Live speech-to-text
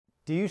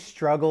Do you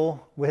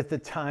struggle with the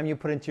time you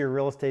put into your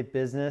real estate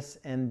business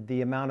and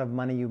the amount of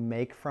money you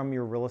make from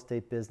your real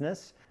estate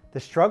business? The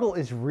struggle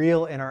is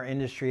real in our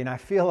industry, and I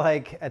feel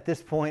like at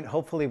this point,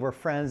 hopefully we're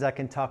friends. I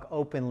can talk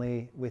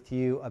openly with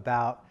you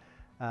about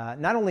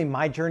not only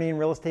my journey in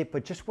real estate,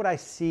 but just what I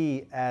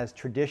see as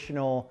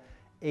traditional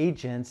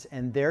agents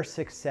and their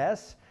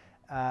success.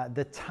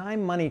 The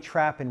time money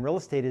trap in real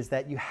estate is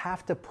that you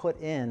have to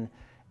put in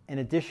an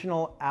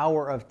additional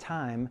hour of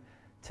time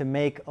to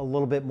make a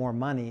little bit more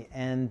money.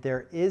 And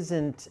there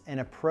isn't an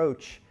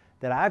approach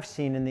that I've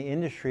seen in the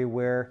industry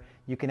where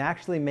you can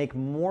actually make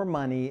more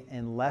money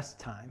in less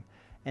time.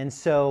 And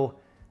so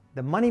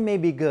the money may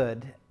be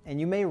good,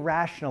 and you may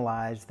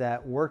rationalize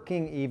that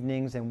working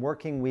evenings and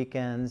working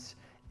weekends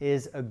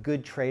is a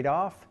good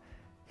trade-off.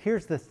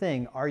 Here's the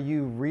thing, are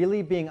you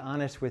really being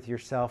honest with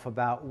yourself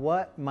about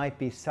what might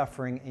be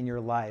suffering in your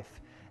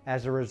life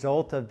as a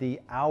result of the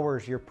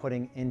hours you're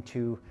putting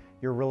into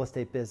your real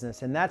estate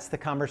business? And that's the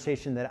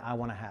conversation that I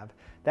want to have.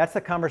 That's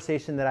the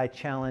conversation that I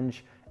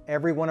challenge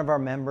every one of our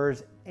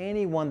members,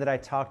 anyone that I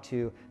talk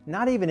to,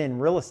 not even in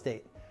real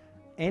estate,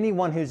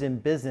 anyone who's in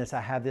business,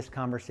 I have this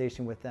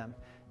conversation with them.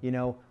 You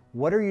know,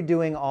 what are you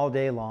doing all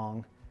day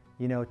long,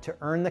 you know, to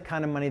earn the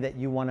kind of money that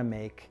you want to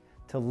make,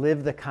 to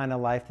live the kind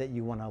of life that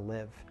you want to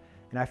live?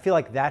 And I feel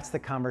like that's the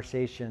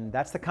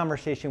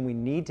conversation we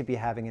need to be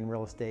having in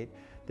real estate.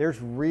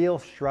 There's real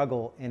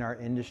struggle in our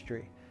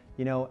industry.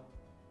 You know,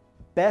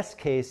 best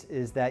case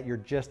is that you're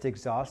just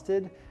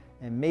exhausted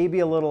and maybe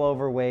a little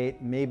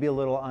overweight, maybe a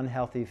little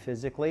unhealthy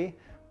physically.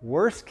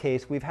 Worst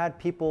case, we've had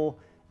people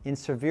in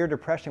severe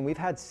depression. We've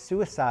had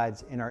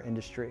suicides in our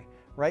industry,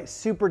 right?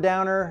 Super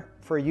downer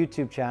for a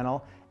YouTube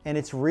channel, and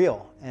it's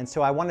real. And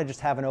so I want to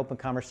just have an open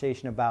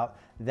conversation about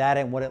that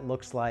and what it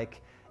looks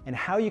like and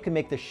how you can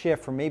make the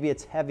shift from maybe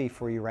it's heavy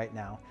for you right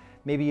now.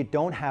 Maybe you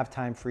don't have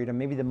time freedom.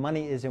 Maybe the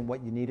money isn't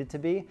what you need it to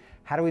be.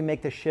 How do we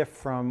make the shift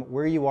from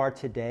where you are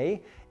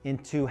today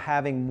into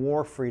having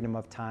more freedom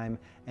of time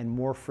and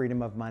more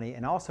freedom of money,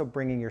 and also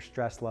bringing your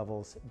stress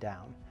levels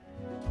down?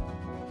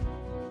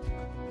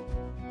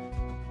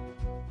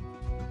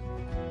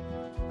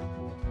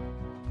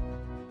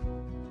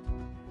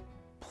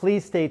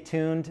 Please stay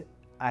tuned.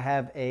 I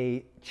have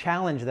a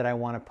challenge that I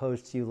want to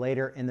pose to you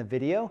later in the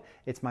video.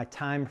 It's my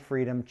Time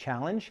Freedom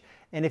Challenge.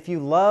 And if you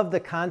love the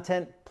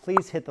content,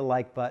 please hit the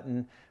like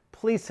button,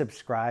 please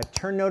subscribe,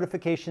 turn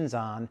notifications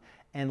on,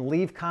 and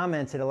leave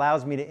comments. It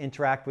allows me to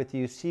interact with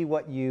you, see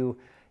what you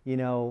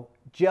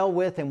gel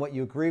with and what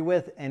you agree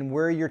with, and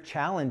where you're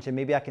challenged, and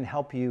maybe I can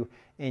help you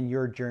in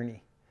your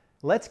journey.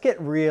 Let's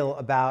get real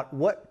about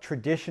what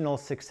traditional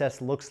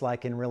success looks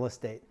like in real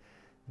estate.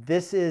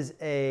 This is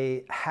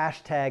a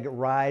hashtag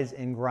rise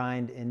and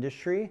grind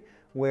industry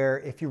where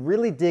if you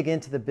really dig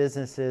into the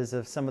businesses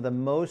of some of the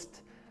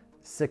most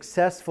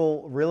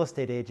successful real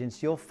estate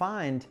agents, you'll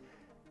find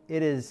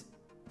it is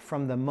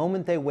from the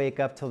moment they wake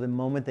up till the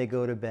moment they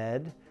go to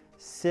bed,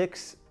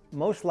 6,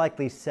 most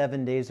likely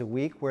 7 days a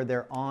week where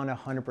they're on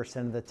 100%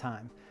 of the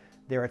time.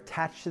 They're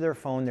attached to their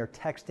phone, they're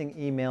texting,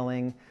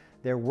 emailing,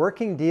 they're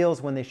working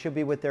deals when they should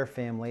be with their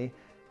family.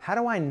 How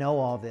do I know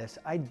all this?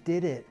 I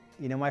did it.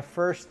 You know, my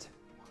first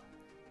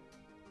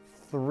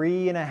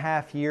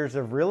 3.5 years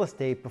of real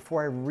estate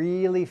before I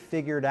really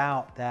figured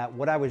out that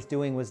what I was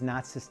doing was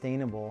not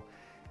sustainable.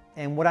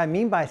 And what I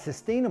mean by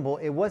sustainable,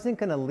 it wasn't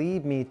going to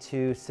lead me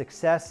to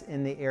success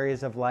in the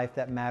areas of life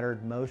that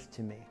mattered most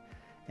to me.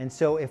 And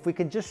so if we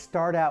could just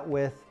start out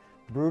with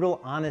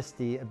brutal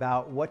honesty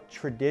about what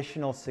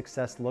traditional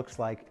success looks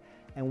like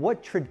and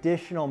what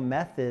traditional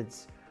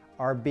methods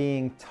are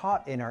being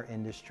taught in our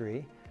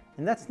industry,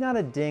 and that's not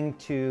a ding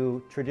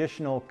to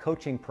traditional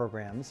coaching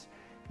programs.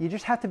 You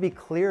just have to be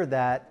clear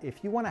that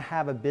if you want to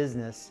have a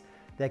business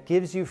that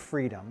gives you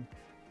freedom,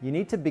 you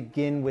need to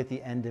begin with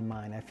the end in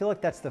mind. I feel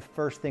like that's the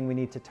first thing we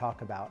need to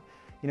talk about.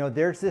 You know,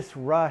 there's this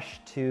rush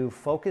to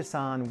focus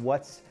on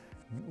what's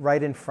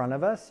right in front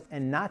of us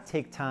and not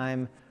take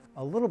time,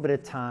 a little bit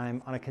of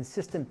time on a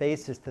consistent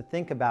basis to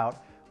think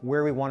about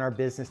where we want our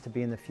business to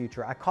be in the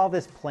future. I call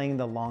this playing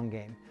the long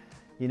game.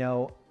 You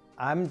know,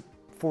 I'm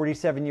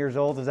 47 years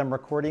old as I'm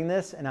recording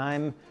this, and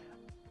I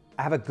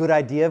have a good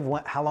idea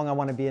of how long I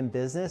want to be in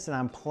business, and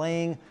I'm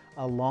playing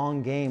a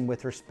long game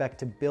with respect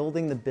to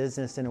building the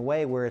business in a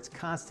way where it's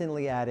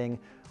constantly adding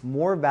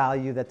more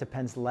value that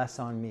depends less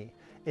on me.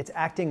 It's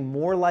acting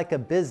more like a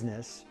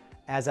business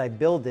as I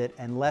build it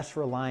and less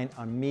reliant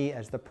on me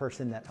as the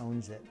person that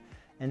owns it.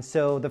 And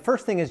so the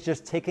first thing is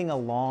just taking a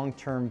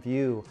long-term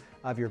view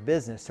of your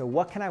business. So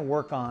what can I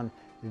work on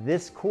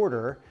this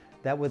quarter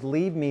that would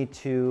lead me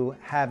to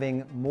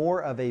having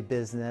more of a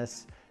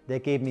business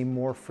that gave me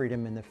more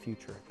freedom in the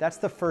future? That's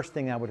the first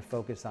thing I would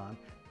focus on.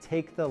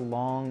 Take the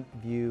long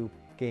view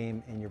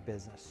game in your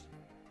business.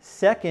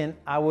 Second,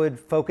 I would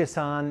focus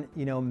on,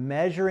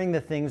 measuring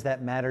the things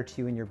that matter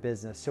to you in your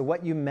business. So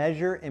what you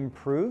measure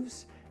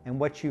improves, and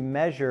what you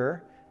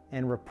measure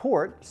and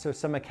report, so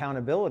some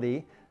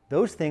accountability,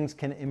 those things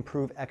can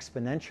improve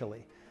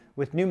exponentially.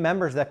 With new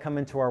members that come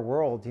into our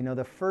world,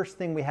 the first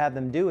thing we have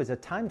them do is a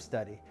time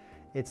study.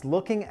 It's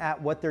looking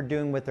at what they're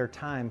doing with their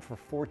time for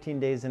 14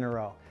 days in a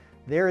row.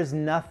 There is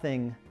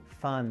nothing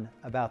fun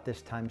about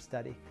this time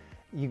study.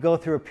 You go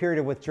through a period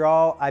of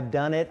withdrawal. I've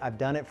done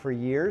it for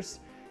years.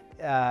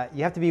 You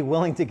have to be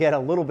willing to get a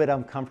little bit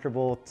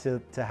uncomfortable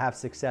to have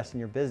success in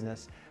your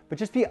business, but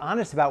just be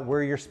honest about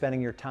where you're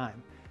spending your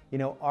time. You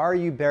know, are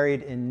you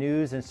buried in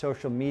news and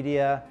social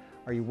media?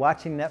 Are you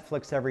watching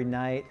Netflix every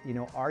night? You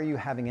know, are you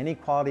having any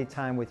quality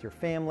time with your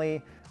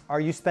family? Are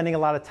you spending a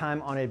lot of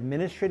time on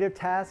administrative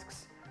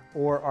tasks?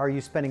 Or are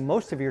you spending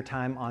most of your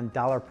time on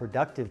dollar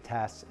productive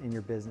tasks in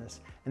your business?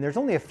 And there's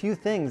only a few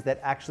things that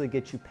actually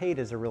get you paid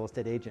as a real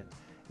estate agent.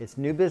 It's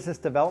new business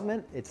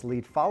development, it's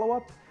lead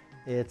follow-up,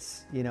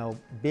 it's, you know,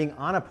 being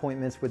on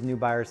appointments with new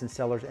buyers and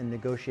sellers and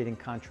negotiating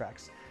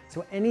contracts.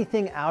 So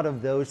anything out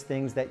of those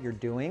things that you're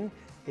doing,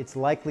 it's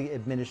likely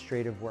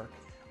administrative work.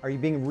 Are you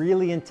being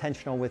really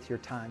intentional with your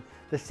time?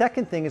 The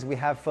second thing is we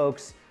have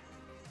folks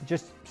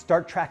just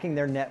start tracking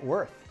their net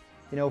worth.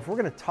 You know, if we're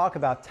gonna talk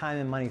about time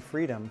and money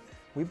freedom,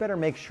 we better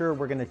make sure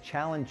we're gonna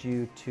challenge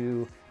you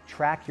to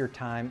track your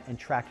time and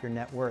track your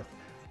net worth.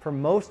 For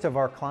most of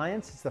our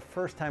clients, it's the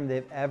first time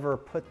they've ever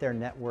put their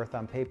net worth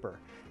on paper.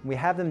 We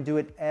have them do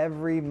it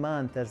every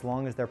month as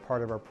long as they're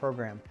part of our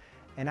program.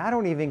 And I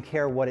don't even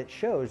care what it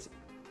shows.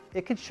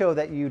 It could show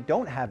that you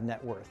don't have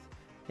net worth.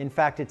 In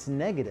fact, it's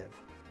negative,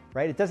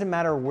 right? It doesn't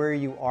matter where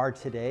you are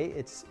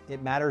today,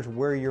 it matters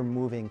where you're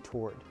moving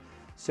toward.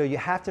 So you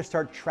have to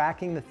start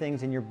tracking the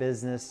things in your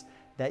business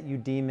that you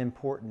deem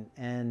important,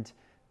 and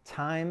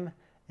time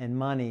and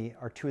money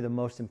are two of the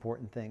most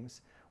important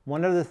things.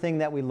 One other thing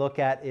that we look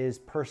at is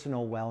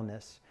personal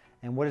wellness.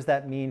 And what does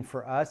that mean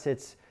for us?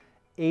 It's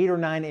 8 or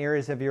 9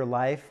 areas of your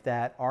life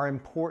that are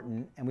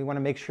important, and we want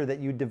to make sure that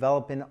you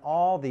develop in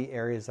all the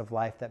areas of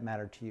life that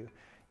matter to you.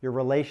 Your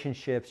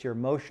relationships, your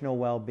emotional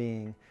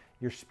well-being,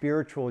 your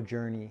spiritual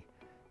journey.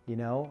 You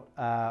know,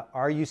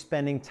 are you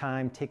spending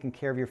time taking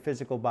care of your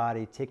physical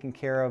body, taking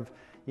care of,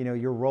 you know,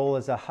 your role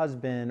as a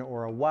husband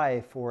or a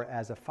wife or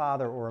as a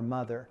father or a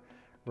mother,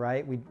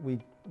 right?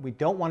 We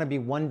don't want to be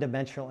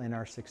one-dimensional in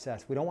our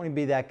success. We don't want to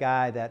be that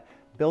guy that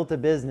built a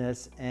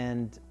business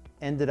and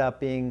ended up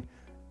being,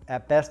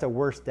 at best, a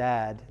worse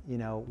dad. You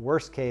know,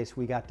 worst case,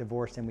 we got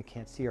divorced and we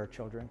can't see our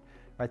children,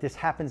 right? This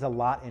happens a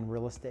lot in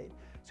real estate.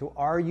 So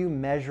are you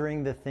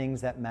measuring the things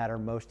that matter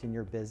most in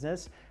your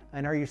business?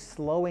 And are you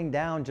slowing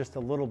down just a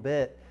little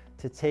bit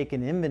to take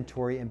an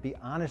inventory and be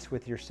honest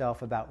with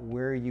yourself about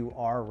where you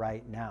are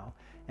right now?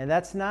 And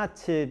that's not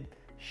to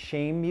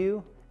shame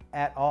you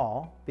at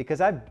all,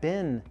 because I've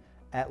been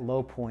at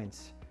low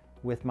points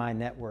with my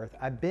net worth.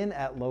 I've been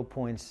at low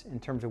points in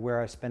terms of where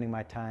I was spending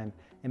my time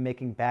and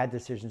making bad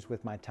decisions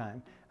with my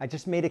time. I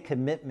just made a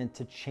commitment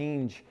to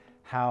change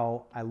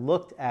how I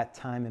looked at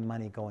time and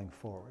money going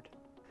forward.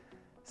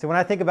 So when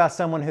I think about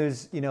someone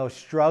who's, you know,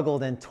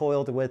 struggled and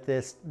toiled with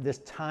this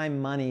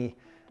time-money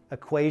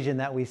equation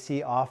that we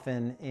see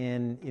often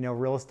in, you know,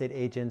 real estate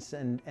agents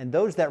and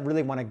those that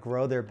really want to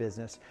grow their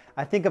business,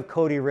 I think of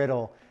Cody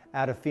Riddle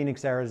out of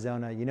Phoenix,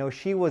 Arizona. You know,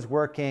 she was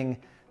working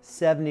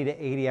 70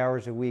 to 80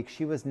 hours a week.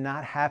 She was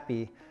not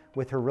happy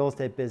with her real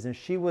estate business.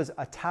 She was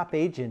a top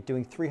agent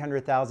doing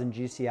 300,000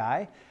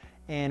 GCI,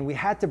 and we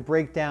had to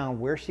break down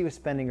where she was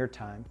spending her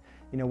time,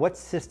 you know, what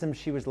systems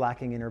she was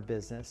lacking in her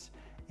business,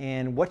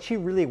 and what she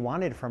really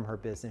wanted from her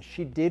business.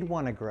 She did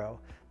want to grow.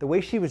 The way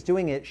she was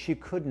doing it, she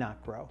could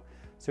not grow.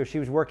 So she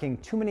was working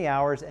too many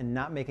hours and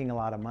not making a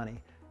lot of money.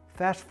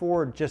 Fast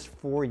forward just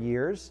 4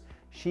 years,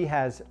 she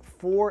has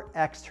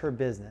 4x'd her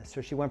business. So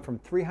she went from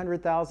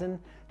 300,000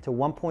 to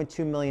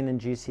 1.2 million in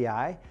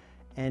GCI,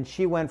 and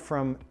she went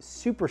from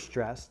super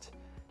stressed,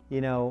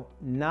 you know,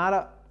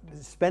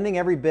 spending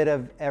every bit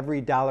of every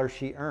dollar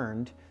she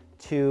earned,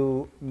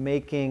 to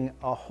making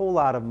a whole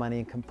lot of money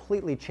and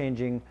completely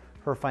changing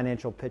her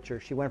financial picture.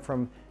 She went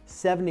from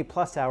 70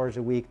 plus hours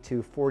a week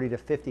to 40 to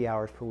 50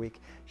 hours per week.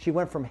 She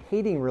went from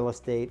hating real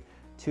estate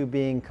to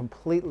being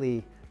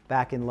completely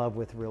back in love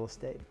with real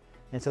estate.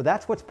 And so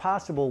that's what's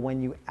possible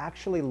when you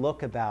actually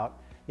look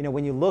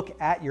when you look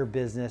at your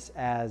business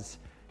as,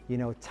 you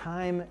know,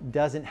 time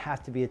doesn't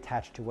have to be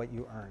attached to what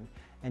you earn,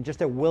 and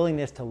just a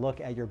willingness to look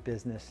at your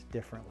business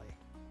differently.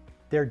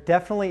 There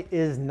definitely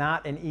is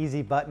not an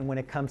easy button when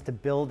it comes to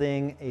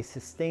building a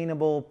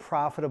sustainable,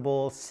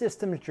 profitable,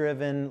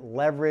 systems-driven,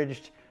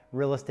 leveraged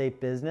real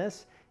estate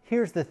business.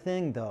 Here's the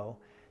thing though,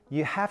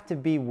 you have to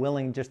be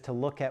willing just to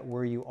look at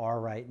where you are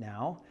right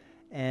now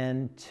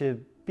and to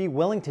be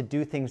willing to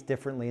do things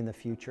differently in the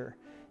future.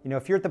 You know,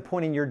 if you're at the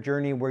point in your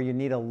journey where you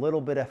need a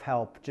little bit of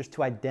help just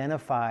to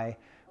identify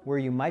where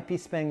you might be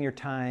spending your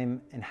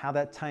time and how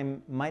that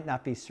time might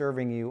not be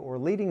serving you or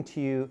leading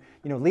you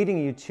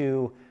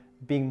to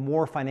being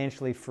more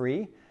financially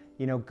free,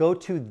 you know, go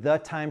to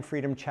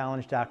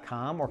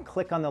thetimefreedomchallenge.com or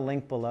click on the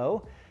link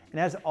below. And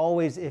as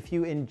always, if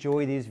you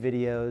enjoy these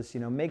videos, you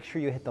know, make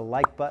sure you hit the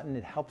like button.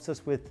 It helps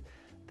us with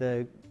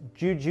the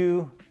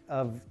juju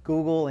of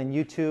Google and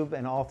YouTube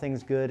and all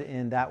things good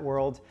in that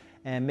world.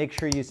 And make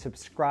sure you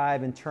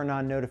subscribe and turn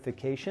on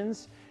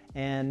notifications.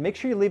 And make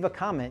sure you leave a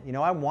comment. You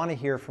know, I want to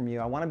hear from you.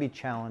 I want to be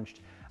challenged.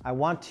 I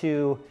want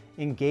to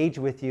engage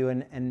with you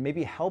and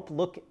maybe help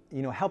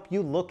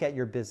you look at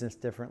your business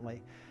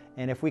differently.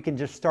 And if we can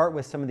just start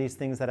with some of these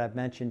things that I've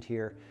mentioned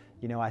here,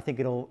 I think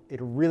it'll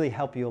really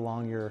help you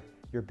along your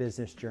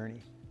business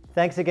journey.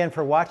 Thanks again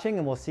for watching,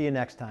 and we'll see you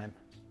next time.